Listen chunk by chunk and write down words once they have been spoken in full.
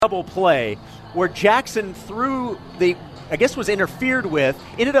double play where Jackson threw was interfered with,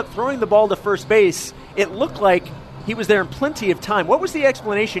 ended up throwing the ball to first base. It looked like he was there in plenty of time. What was the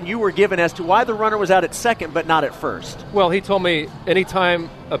explanation you were given as to why the runner was out at second but not at first? Well, he told me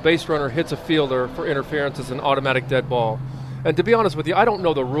anytime a base runner hits a fielder for interference, it's an automatic dead ball. And to be honest with you, I don't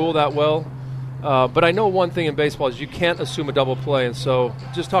know the rule that well, but I know one thing in baseball is you can't assume a double play. And so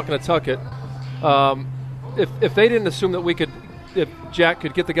just talking to Tuckett, if they didn't assume that if Jack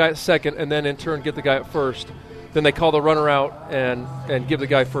could get the guy at second and then in turn get the guy at first, then they call the runner out and give the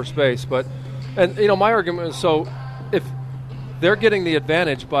guy first base. My argument is, so if they're getting the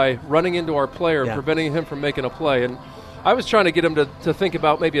advantage by running into our player and preventing him from making a play, and I was trying to get him to think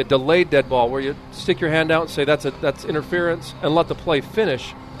about maybe a delayed dead ball where you stick your hand out and say that's interference and let the play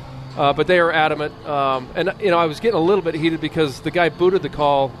finish. But they are adamant. I was getting a little bit heated because the guy booted the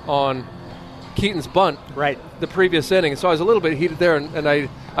call on Keaton's bunt the previous inning. So I was a little bit heated there, and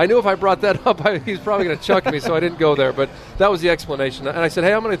I knew if I brought that up, he's probably going to chuck me, so I didn't go there. But that was the explanation. And I said,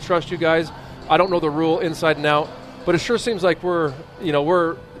 hey, I'm going to trust you guys. I don't know the rule inside and out, but it sure seems like we're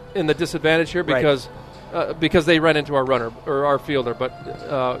in the disadvantage here because they ran into our runner or our fielder. But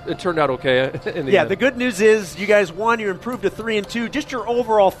it turned out okay in the end. The good news is you guys won. You improved to 3-2. Just your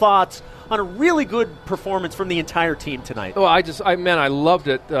overall thoughts on a really good performance from the entire team tonight. Well, I loved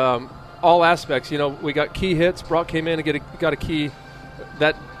it. All aspects. We got key hits. Brock came in and got a key.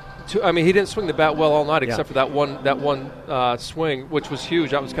 He didn't swing the bat well all night except for that one swing, which was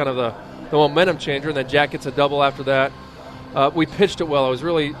huge. That was kind of the momentum changer. And then Jack gets a double after that. We pitched it well. I was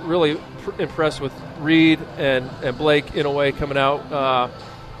really, really impressed with Reed and Blake in a way coming out.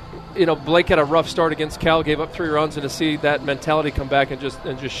 Blake had a rough start against Cal, gave up 3 runs, and to see that mentality come back and just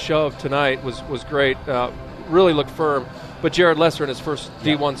shove tonight was great. Really looked firm. But Jared Lesser in his first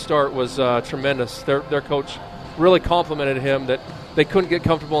D1 start was tremendous. Their coach really complimented him that they couldn't get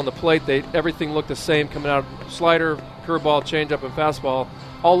comfortable on the plate. Everything looked the same coming out. Slider, curveball, changeup, and fastball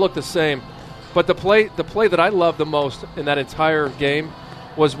all looked the same. But the play that I loved the most in that entire game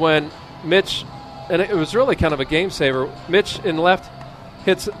was when Mitch, and it was really kind of a game saver. Mitch in left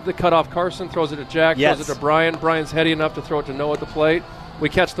hits the cutoff Carson, throws it to Jack, throws it to Brian. Brian's heady enough to throw it to Noah at the plate. We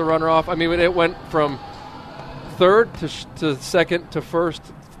catch the runner off. I mean, it went from third to second to first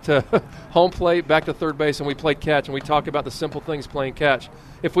to home plate, back to third base, and we played catch, and we talk about the simple things playing catch.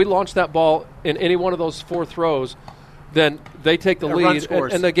 If we launch that ball in any one of those 4 throws, then they take the lead,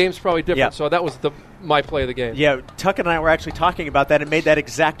 and the game's probably different. Yep. So that was my play of the game. Yeah, Tuck and I were actually talking about that and made that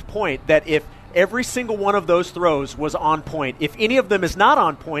exact point, that if every single one of those throws was on point, if any of them is not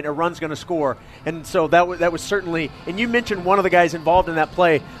on point, a run's going to score. And so that was certainly – and you mentioned one of the guys involved in that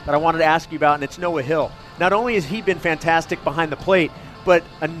play that I wanted to ask you about, and it's Noah Hill. Not only has he been fantastic behind the plate, but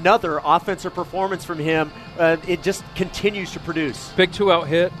another offensive performance from him, it just continues to produce. Big 2-out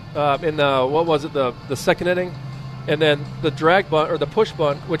hit in the second inning, and then the drag bunt or the push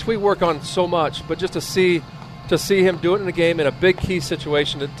bunt, which we work on so much, but just to see him do it in a game in a big key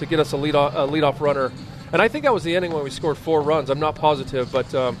situation to get us a leadoff runner. And I think that was the inning when we scored 4 runs. I'm not positive,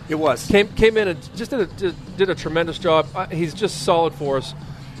 but it was came in and just did a tremendous job. He's just solid for us,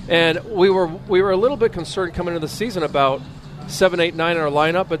 and we were a little bit concerned coming into the season about 7, 8, 9 in our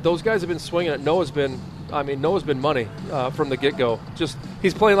lineup, but those guys have been swinging it. Noah's been money from the get-go. Just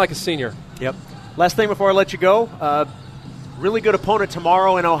he's playing like a senior. Yep. Last thing before I let you go, really good opponent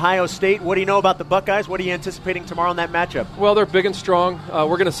tomorrow in Ohio State. What do you know about the Buckeyes? What are you anticipating tomorrow in that matchup? Well, they're big and strong.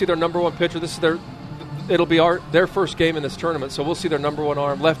 We're going to see their number 1 pitcher. It'll be their first game in this tournament, so we'll see their number 1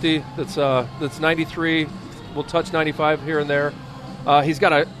 arm lefty. That's 93. We'll touch 95 here and there. He's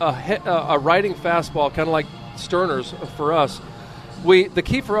got a riding fastball, kind of like Sterner's for us. The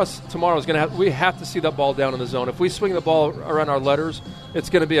key for us tomorrow is we have to see that ball down in the zone. If we swing the ball around our letters, it's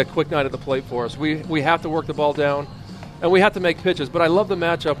going to be a quick night at the plate for us. We have to work the ball down, and we have to make pitches. But I love the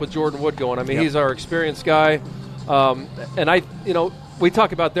matchup with Jordan Wood going. I mean, He's our experienced guy, and we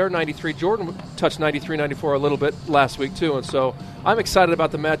talk about their 93. Jordan touched 93, 94 a little bit last week too, and so I'm excited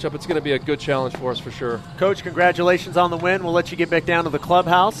about the matchup. It's going to be a good challenge for us for sure. Coach, congratulations on the win. We'll let you get back down to the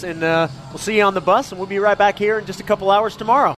clubhouse, and we'll see you on the bus, and we'll be right back here in just a couple hours tomorrow.